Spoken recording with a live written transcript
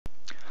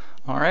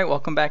Alright,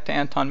 welcome back to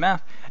Anton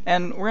Math,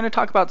 and we're going to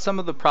talk about some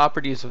of the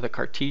properties of the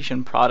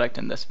Cartesian product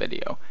in this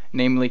video,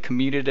 namely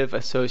commutative,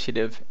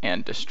 associative,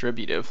 and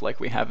distributive, like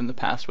we have in the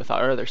past with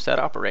our other set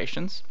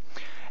operations.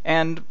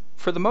 And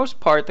for the most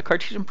part, the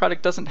Cartesian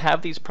product doesn't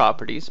have these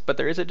properties, but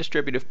there is a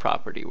distributive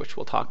property, which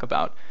we'll talk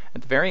about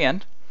at the very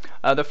end.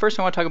 The first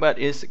I want to talk about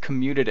is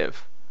commutative.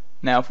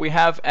 Now, if we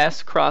have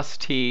S cross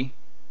T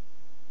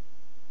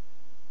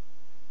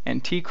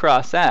and T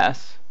cross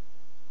S,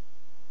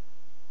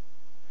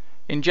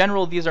 in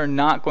general, these are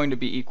not going to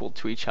be equal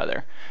to each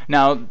other.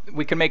 Now,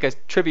 we can make a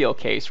trivial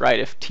case, right?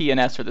 If T and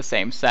S are the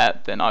same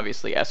set, then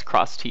obviously S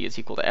cross T is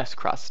equal to S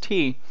cross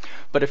T.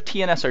 But if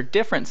T and S are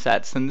different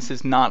sets, then this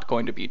is not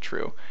going to be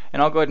true.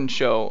 And I'll go ahead and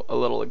show a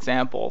little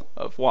example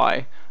of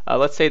why.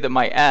 Let's say that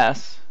my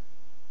S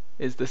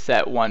is the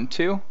set 1,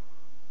 2,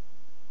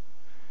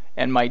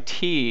 and my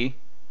T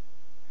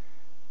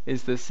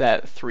is the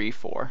set 3,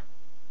 4.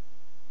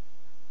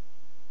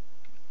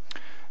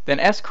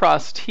 Then S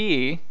cross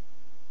T,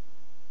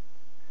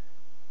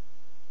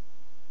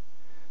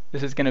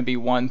 this is going to be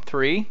 1,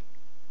 3,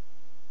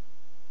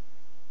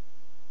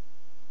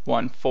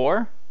 1,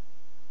 4,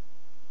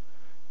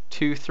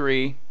 2,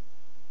 3,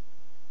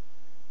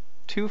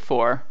 2,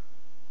 4,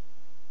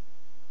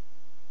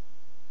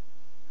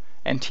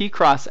 and T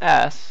cross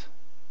S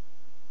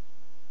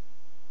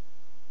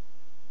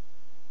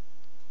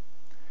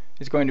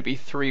is going to be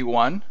 3,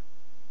 1,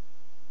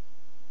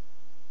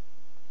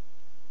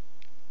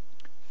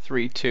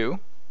 3, 2,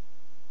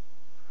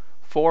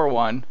 4,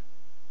 1,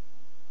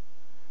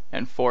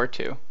 and 4,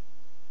 2.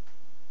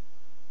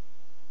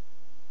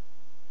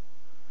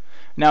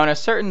 Now, in a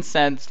certain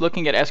sense,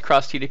 looking at S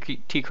cross T to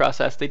T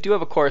cross S, they do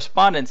have a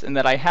correspondence in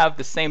that I have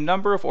the same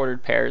number of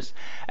ordered pairs,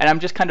 and I'm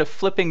just kind of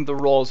flipping the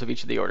roles of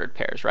each of the ordered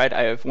pairs, right?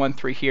 I have 1,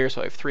 3 here,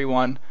 so I have 3,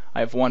 1. I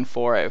have 1,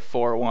 4. I have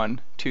 4,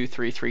 1, 2,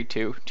 3, 3,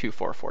 2, 2,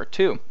 4, 4,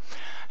 2.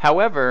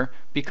 However,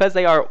 because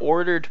they are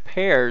ordered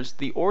pairs,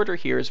 the order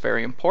here is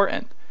very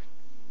important.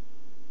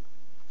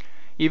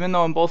 Even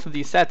though in both of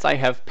these sets I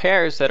have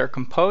pairs that are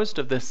composed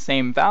of the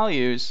same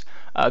values,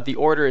 the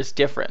order is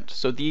different.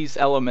 So these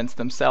elements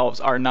themselves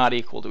are not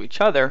equal to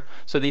each other,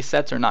 so these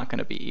sets are not going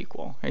to be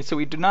equal. Okay? So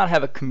we do not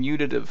have a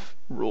commutative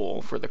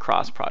rule for the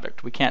cross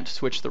product. We can't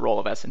switch the role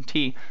of S and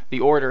T.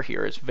 The order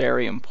here is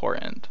very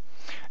important.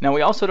 Now,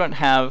 we also don't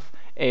have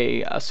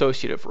a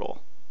associative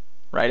rule,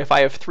 right? If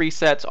I have three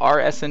sets R,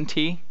 S, and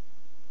T,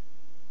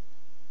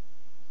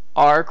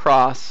 R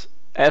cross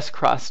S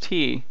cross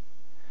T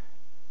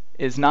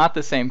is not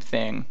the same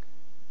thing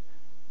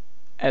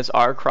as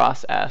R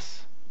cross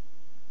S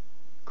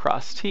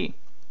cross T,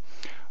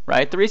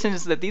 right? The reason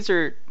is that these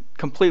are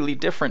completely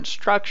different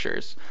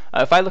structures.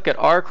 If I look at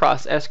R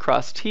cross S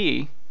cross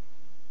T,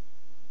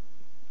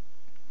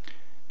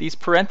 these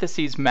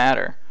parentheses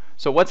matter.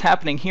 So what's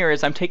happening here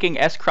is I'm taking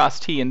S cross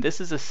T, and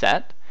this is a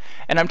set,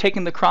 and I'm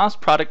taking the cross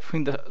product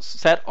between the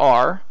set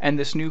R and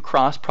this new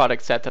cross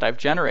product set that I've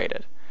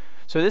generated.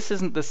 So this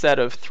isn't the set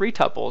of three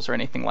tuples or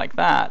anything like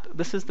that.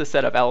 This is the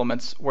set of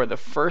elements where the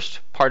first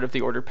part of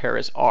the ordered pair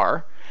is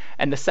R,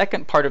 and the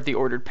second part of the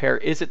ordered pair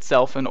is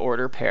itself an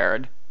ordered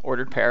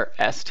pair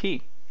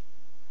ST.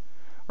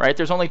 Right?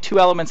 There's only two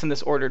elements in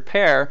this ordered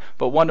pair,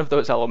 but one of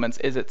those elements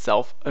is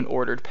itself an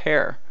ordered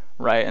pair.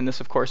 Right? And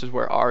this, of course, is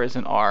where R is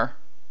an R,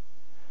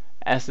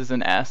 S is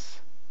an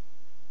S,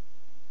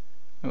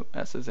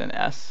 S is an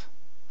S,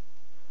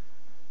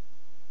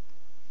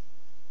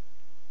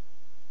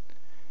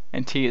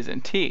 and T is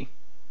in T.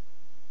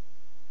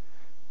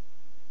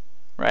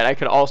 Right? I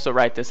could also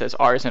write this as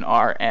R is in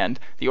R, and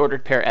the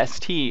ordered pair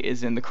ST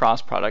is in the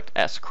cross product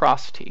S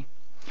cross T.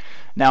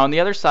 Now on the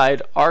other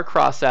side, R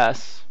cross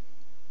S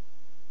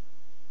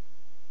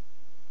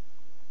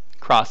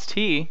cross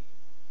T,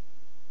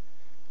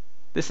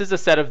 this is a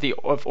set of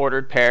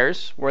ordered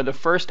pairs where the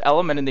first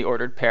element in the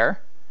ordered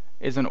pair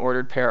is an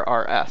ordered pair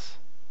RS.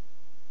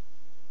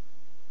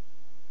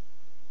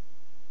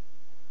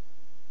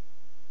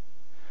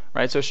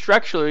 Right, so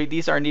structurally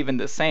these aren't even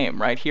the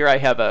same, right? Here I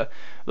have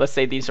let's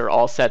say these are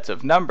all sets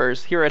of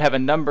numbers. Here I'd have a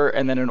number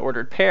and then an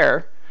ordered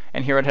pair,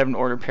 and here I'd have an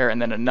ordered pair and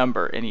then a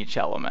number in each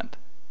element.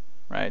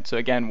 Right, so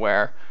again,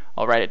 where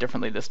I'll write it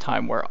differently this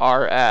time, where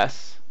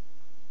RS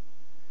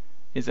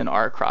is in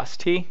R cross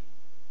T,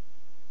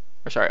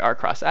 or sorry, R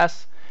cross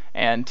S,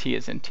 and T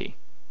is in T.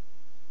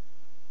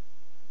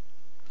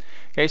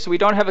 Okay, so we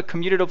don't have a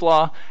commutative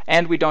law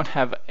and we don't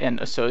have an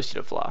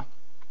associative law.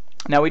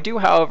 Now we do,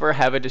 however,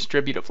 have a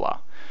distributive law.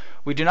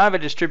 We do not have a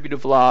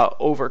distributive law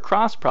over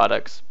cross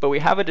products, but we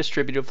have a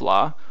distributive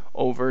law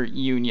over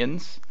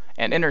unions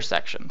and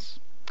intersections.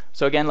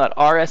 So again, let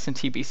R, S, and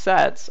T be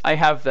sets. I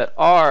have that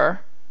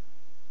R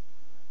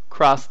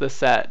cross the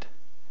set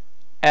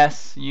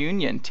S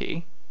union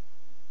T.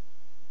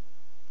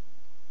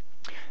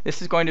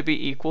 This is going to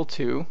be equal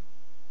to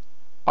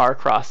R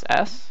cross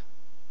S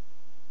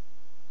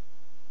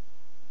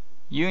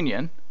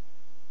union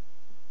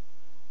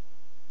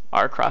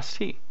R cross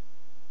T.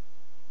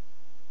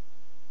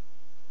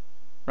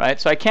 right?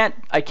 So I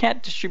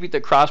can't distribute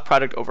the cross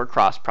product over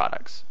cross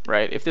products,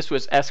 right? If this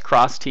was S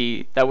cross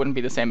T, that wouldn't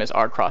be the same as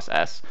R cross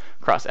S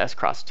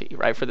cross T,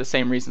 right? For the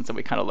same reasons that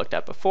we kind of looked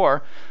at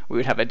before, we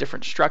would have a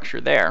different structure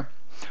there.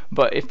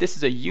 But if this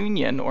is a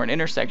union or an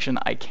intersection,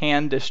 I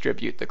can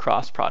distribute the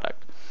cross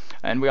product.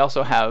 And we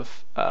also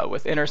have,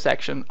 with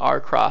intersection, R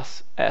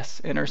cross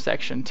S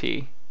intersection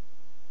T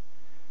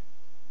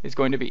is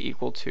going to be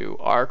equal to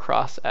R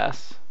cross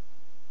S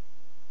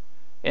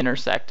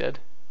intersected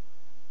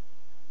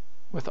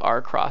with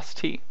R cross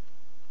T.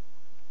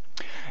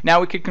 Now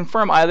we could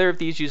confirm either of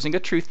these using a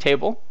truth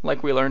table,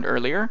 like we learned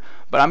earlier,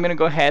 but I'm going to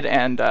go ahead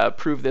and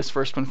prove this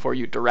first one for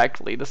you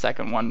directly. The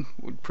second one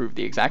would prove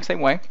the exact same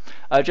way,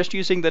 just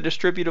using the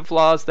distributive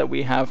laws that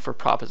we have for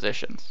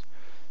propositions.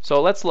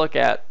 So let's look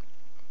at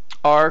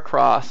R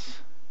cross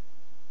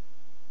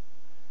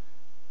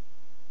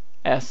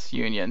S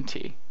union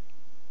T.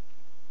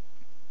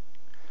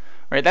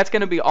 All right, that's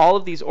going to be all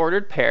of these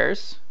ordered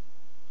pairs.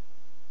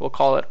 We'll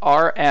call it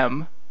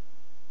Rm,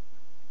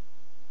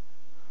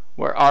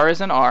 where R is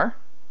an R,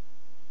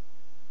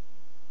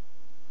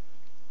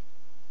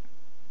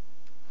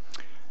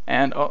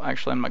 and oh,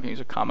 actually I'm not going to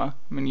use a comma.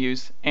 I'm going to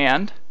use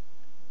and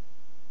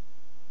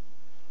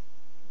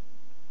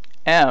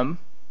M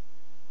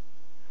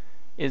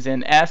is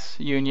in S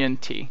union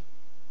T.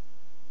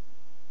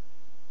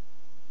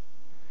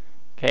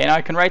 Okay, now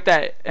I can write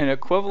that in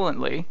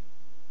equivalently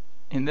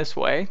in this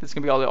way. This is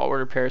going to be all the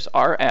ordered pairs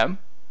Rm,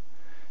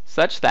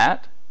 such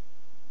that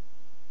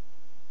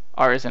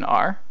R is in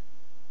R,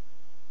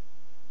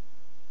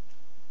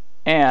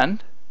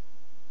 and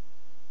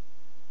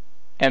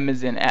M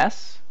is in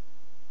S,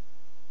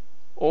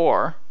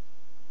 or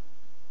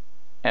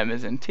M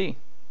is in T.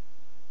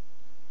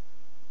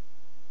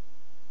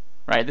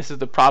 Right? This is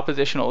the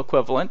propositional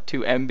equivalent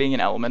to M being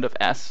an element of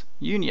S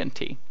union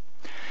T.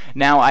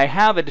 Now I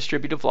have a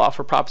distributive law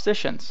for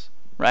propositions,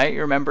 right?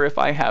 You remember, if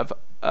I have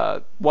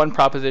one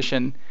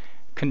proposition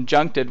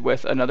conjuncted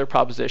with another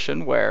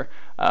proposition where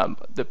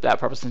that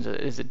proposition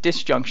is a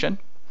disjunction,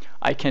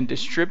 I can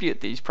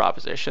distribute these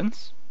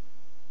propositions.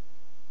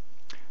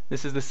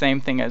 This is the same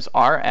thing as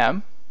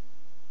Rm,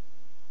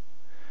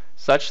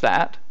 such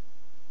that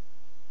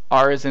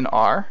R is in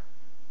R,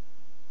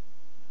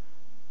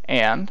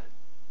 and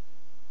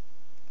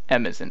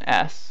M is in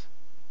S,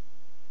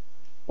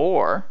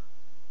 or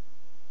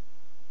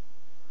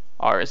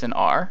R is in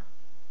R,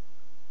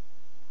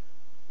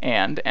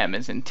 and M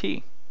is in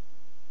T.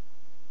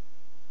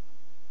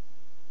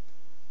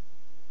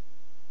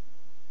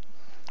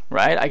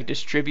 Right? I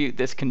distribute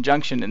this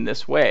conjunction in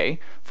this way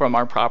from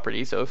our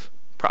properties of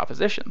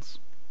propositions.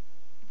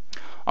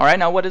 All right,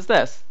 now what is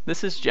this?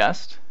 This is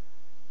just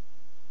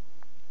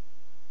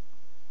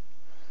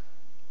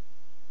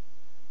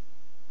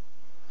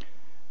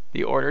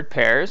the ordered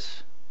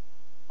pairs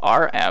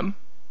Rm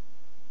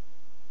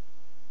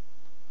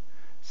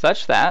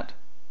such that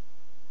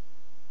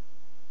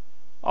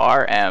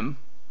Rm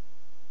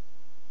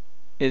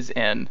is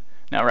in,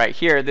 now right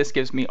here this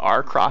gives me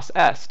R cross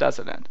S,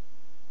 doesn't it?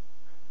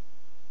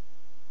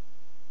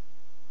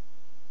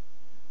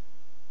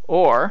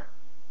 Or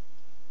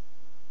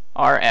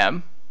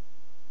Rm,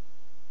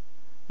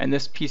 and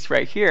this piece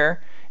right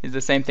here is the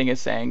same thing as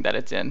saying that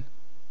it's in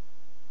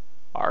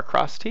R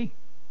cross T.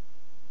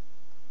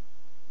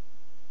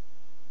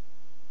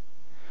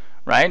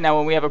 Right? Now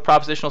when we have a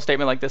propositional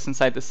statement like this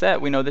inside the set,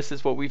 we know this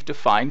is what we've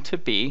defined to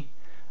be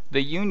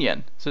the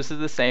union. So this is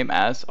the same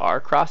as R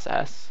cross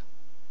S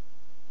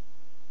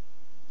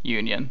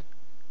union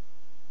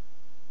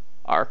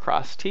R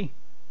cross T.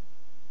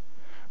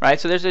 Right?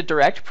 So there's a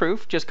direct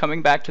proof, just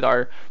coming back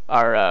to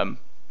our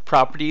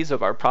properties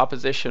of our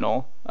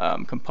propositional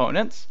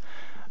components.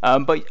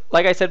 But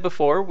like I said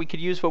before, we could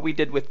use what we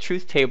did with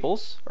truth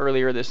tables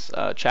earlier this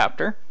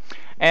chapter,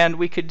 and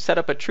we could set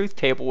up a truth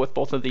table with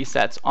both of these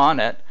sets on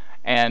it,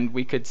 and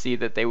we could see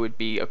that they would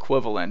be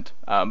equivalent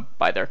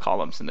by their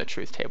columns in the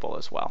truth table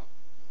as well.